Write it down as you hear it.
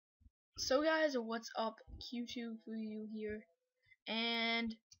So guys, what's up? Q2 for you here,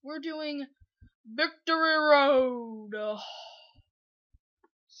 and we're doing Victory Road.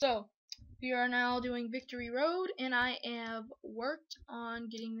 So we are now doing Victory Road, and I have worked on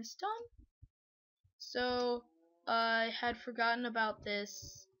getting this done. So I had forgotten about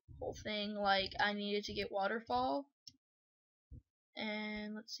this whole thing, like I needed to get waterfall.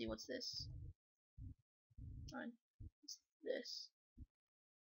 And let's see, what's this? What's this?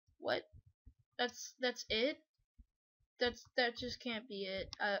 What? That's it? That just can't be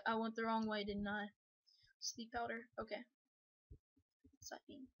it. I went the wrong way, didn't I? Sleep powder. Okay. Side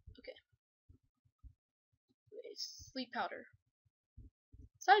beam. Okay. Wait, sleep powder.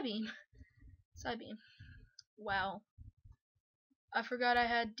 Side beam. Side beam. Wow. I forgot I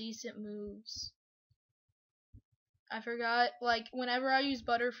had decent moves. I forgot, like, whenever I use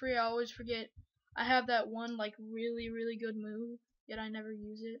Butterfree, I always forget I have that one, like, really good move, yet I never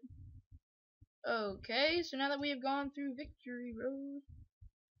use it. Okay, so now that we have gone through Victory Road.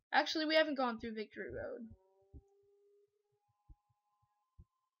 Actually, we haven't gone through Victory Road.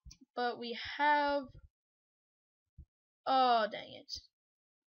 But we have... Oh, dang it.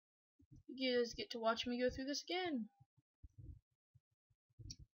 You guys get to watch me go through this again.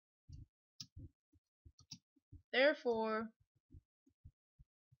 Therefore,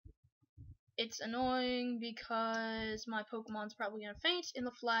 it's annoying because my Pokemon's probably gonna faint, and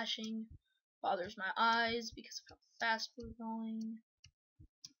the flashing bothers my eyes because of how fast we're going.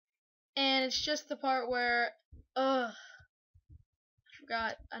 And it's just the part where, I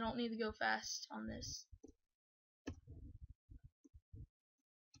forgot I don't need to go fast on this.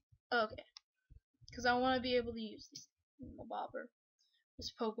 Okay, because I want to be able to use this thingamabobber,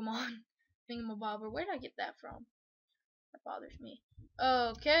 this Pokemon thingamabobber. Where did I get that from? That bothers me.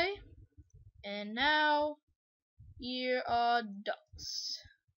 Okay, and now here are ducks.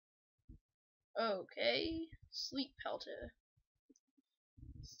 Okay, Sleep Pelter.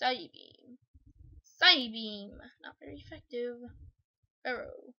 Psybeam. Psybeam. Not very effective.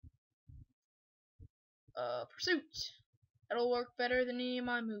 Arrow. Pursuit. That'll work better than any of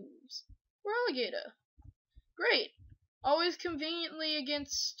my moves. Alligator. Great. Always conveniently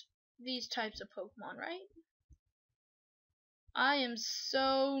against these types of Pokemon, right? I am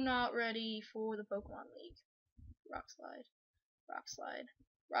so not ready for the Pokemon League. Rock Slide. Rock Slide.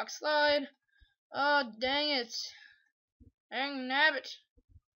 Rock Slide. Oh, dang it. Dang nabbit.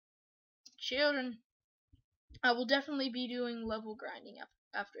 Children. I will definitely be doing level grinding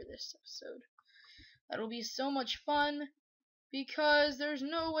after this episode. That'll be so much fun because there's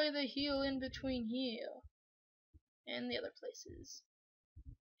no way to heal in between here and the other places.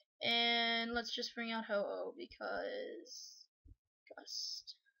 And let's just bring out Ho-Oh because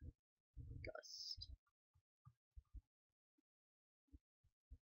Gust.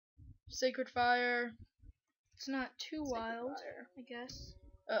 Sacred Fire. It's not too wild, I guess.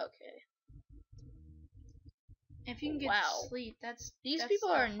 Okay. If you can get sleep, these people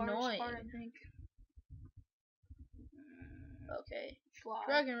are annoying. Part, I think. Okay. Fly.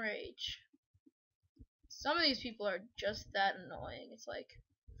 Dragon Rage. Some of these people are just that annoying. It's like,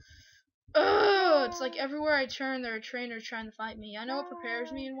 it's like everywhere I turn, there are trainers trying to fight me. I know it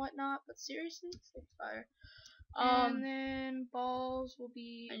prepares me and whatnot, but seriously, it's fire. And then balls will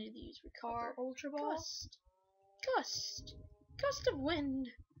be. I need to use Recover. Ultra Ball. Gust of Wind.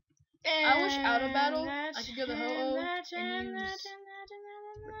 And I wish out of battle I could go to Ho-Oh and use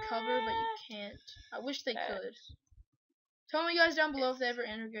Recover, but you can't. I wish they could. Tell me guys down below if they ever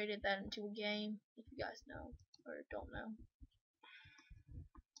integrated that into a game, if you guys know, or don't know.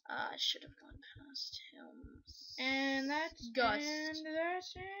 I should have gone past him. And that's Gust.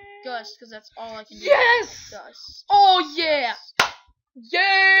 Gust, because that's all I can do. Yes! Gust. Oh yeah! Gust.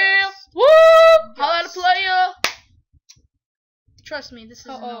 Yeah! Gust. Woo! Holla at a player! Trust me, this is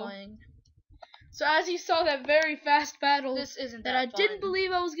annoying. So as you saw that very fast battle, this isn't that I didn't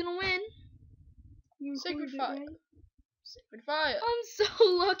believe I was gonna win. Sacred Fire. Right? Sacred Fire. I'm so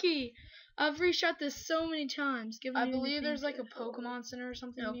lucky. I've reshot this so many times. I believe there's like a Pokemon Center or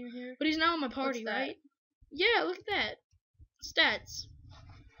something near here. But he's now in my party, right? Yeah, look at that. Stats.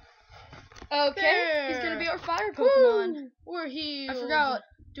 Okay, there. He's gonna be our fire Pokemon. Woo! We're healed. I forgot.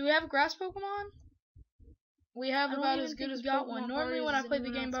 Do we have a grass Pokemon? We have about as good as got one. Normally when I play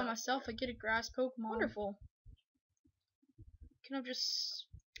the game by myself, I get a grass Pokemon. Wonderful. Can I just...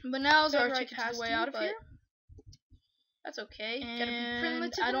 But now's our ticket to the way out of here. That's okay. And gotta be friendly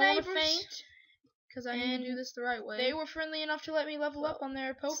to the neighbors. Want to faint, because I need to do this the right way. They were friendly enough to let me level up on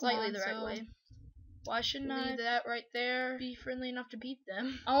their Pokemon. Slightly the right way. Why shouldn't I that right there? Be friendly enough to beat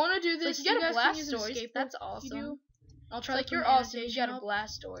them. I want to do this. Like you got a Blastoise. That's awesome. I'll try. Like, you're awesome. You got a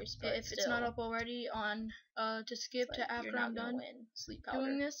Blastoise, but if it's not up already on to skip to after I'm done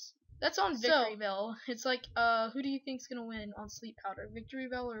doing this. That's on Victoryville. It's like who do you think's gonna win on Sleep Powder?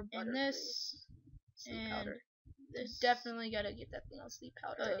 Victoryville or Butterfree? And this Sleep Powder. This definitely gotta get that thing on Sleep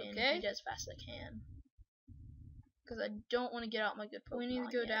Powder and beat as fast as I can. Because I don't want to get out my good Pokemon. We need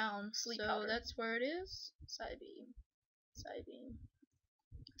to go down. Sleep Powder. That's where it is. Psybeam. Psybeam.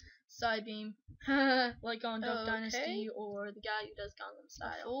 Psybeam. Like on Duck Dynasty or the guy who does Gangnam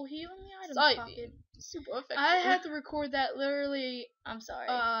Style. Full heal in the items pocket. Super effective. I had to record that literally. I'm sorry.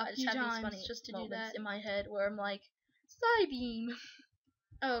 I just have these funny just to do that in my head where I'm like, Psybeam.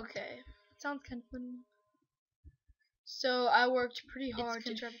 Okay. Sounds kind of funny. So I worked pretty hard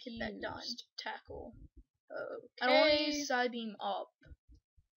to try to get that done. Tackle. Okay. I don't want to use Psybeam up.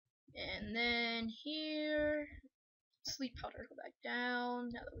 And then here, Sleep Powder. Go back down.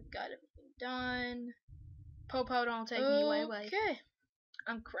 Now that we've got everything done. Popo, don't take me away. Okay.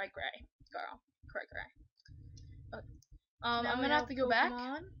 I'm cray, girl. Cray. Okay. I'm gonna have to go back.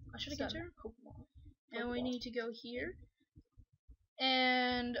 I should have gotten Pokemon. And we need to go here.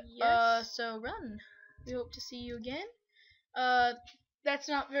 And so run. We hope to see you again. That's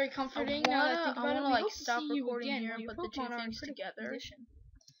not very comforting. I wanna like stop recording here and put the two things together.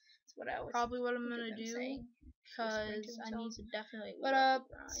 That's what I was probably what I'm gonna do, because I need to definitely. But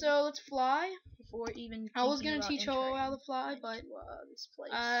so let's fly. Before even I was gonna teach Ho how to fly, but this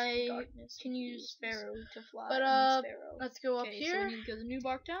place, I can use Sparrow to fly. But let's go up here. So we need to go the new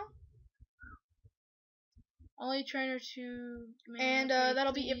Bark down. Only trainer to and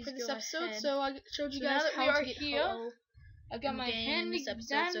that'll be it for this episode. So I showed you guys how to get here. I got my handy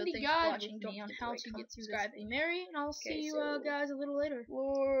dandy guide with me on how to get through this. Be merry, and I'll see you guys a little later.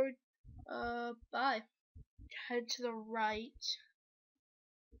 Lord, bye. Head to the right.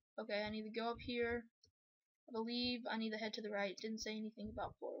 Okay, I need to go up here. I believe I need to head to the right. It didn't say anything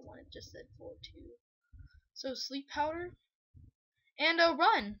about floor 1. It just said floor 2. So Sleep Powder and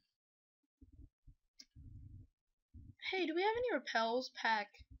run. Hey, do we have any repels pack,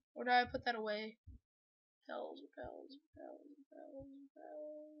 or did I put that away? Repels.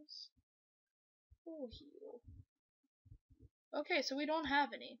 Full heal. Okay, so we don't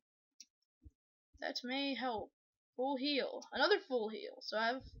have any. That may help. Full heal. Another full heal. So I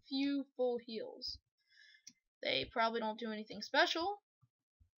have a few full heals. They probably don't do anything special.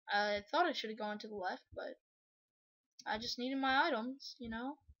 I thought I should have gone to the left, but I just needed my items, you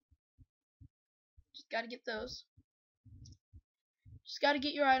know. Just gotta get those. Just gotta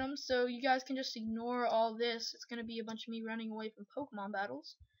get your items, so you guys can just ignore all this. It's gonna be a bunch of me running away from Pokemon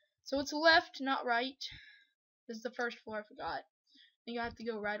battles. So it's left, not right. This is the first floor, I forgot. I think I have to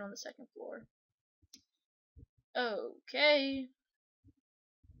go right on the second floor. Okay.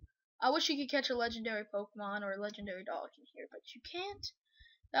 I wish you could catch a legendary Pokemon or a legendary dog in here, but you can't.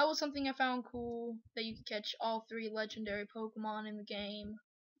 That was something I found cool, that you could catch all 3 legendary Pokemon in the game.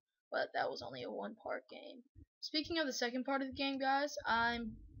 But that was only a 1-part game. Speaking of the second part of the game, guys,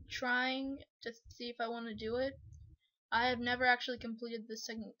 I'm trying to see if I want to do it. I have never actually completed the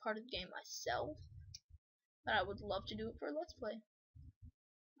second part of the game myself, but I would love to do it for a Let's Play.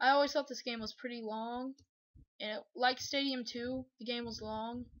 I always thought this game was pretty long, and like Stadium 2, the game was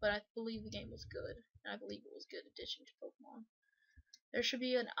long, but I believe the game was good, and I believe it was a good addition to Pokemon. There should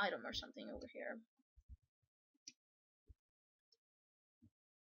be an item or something over here.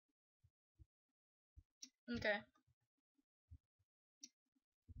 Okay.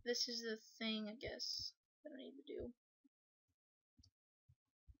 This is the thing, I guess, that I need to do.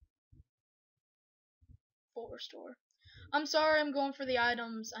 Full restore. I'm sorry I'm going for the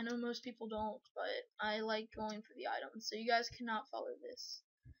items. I know most people don't, but I like going for the items. So you guys cannot follow this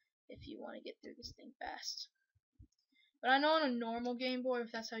if you want to get through this thing fast. But I know on a normal Game Boy,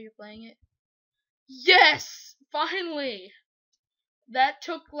 if that's how you're playing it. Yes! Finally! That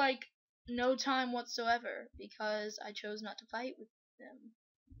took like no time whatsoever because I chose not to fight with them.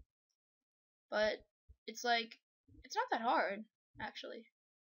 But it's like, it's not that hard, actually.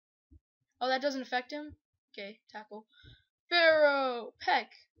 Oh, that doesn't affect him? Okay, tackle. Pharaoh!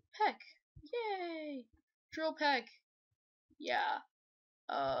 Peck! Yay! Drill Peck! Yeah.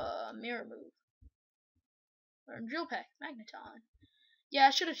 Mirror move. Learn Drill Peck. Magneton. Yeah,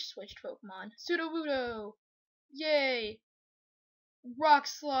 I should have switched Pokemon. Sudowoodo! Yay! Rock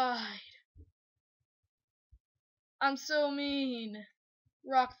Slide! I'm so mean!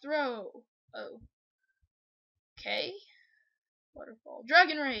 Rock Throw! Oh. Okay. Waterfall.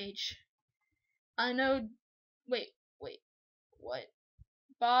 Dragon Rage! I know. Wait. What?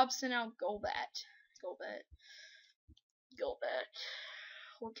 Bob sent out Golbat.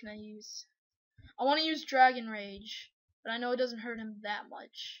 What can I use? I want to use Dragon Rage. but I know it doesn't hurt him that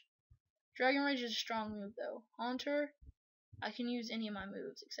much. Dragon Rage is a strong move though. Haunter, I can use any of my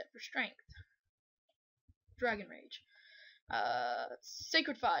moves except for Strength. Dragon Rage.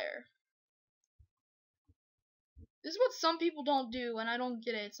 Sacred Fire. This is what some people don't do, and I don't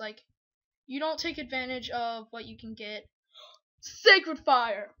get it. It's like, you don't take advantage of what you can get. Sacred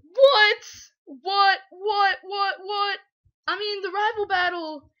Fire! What? What? I mean, the rival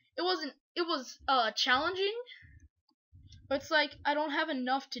battle, it was challenging, but it's like, I don't have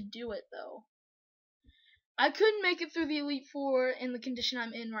enough to do it, though. I couldn't make it through the Elite Four in the condition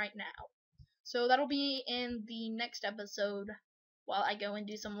I'm in right now. So that'll be in the next episode while I go and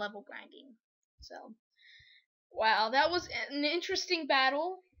do some level grinding. So, wow, that was an interesting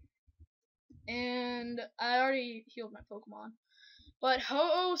battle. And I already healed my Pokemon. But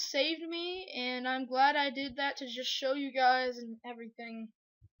Ho-Oh saved me, and I'm glad I did that to just show you guys and everything.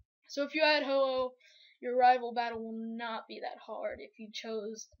 So if you had Ho-Oh, your rival battle will not be that hard if you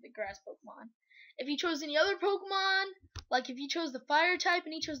chose the grass Pokemon. If you chose any other Pokemon, like if you chose the fire type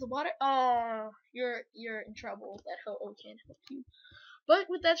and he chose the water, oh, you're in trouble. That Ho-Oh can't help you. But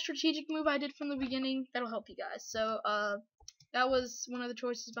with that strategic move I did from the beginning, that'll help you guys. So that was one of the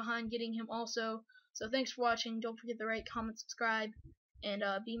choices behind getting him also. So thanks for watching. Don't forget to rate, comment, subscribe, and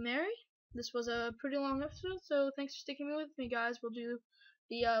be merry. This was a pretty long episode, so thanks for sticking with me, guys. We'll do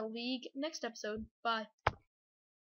the league next episode. Bye.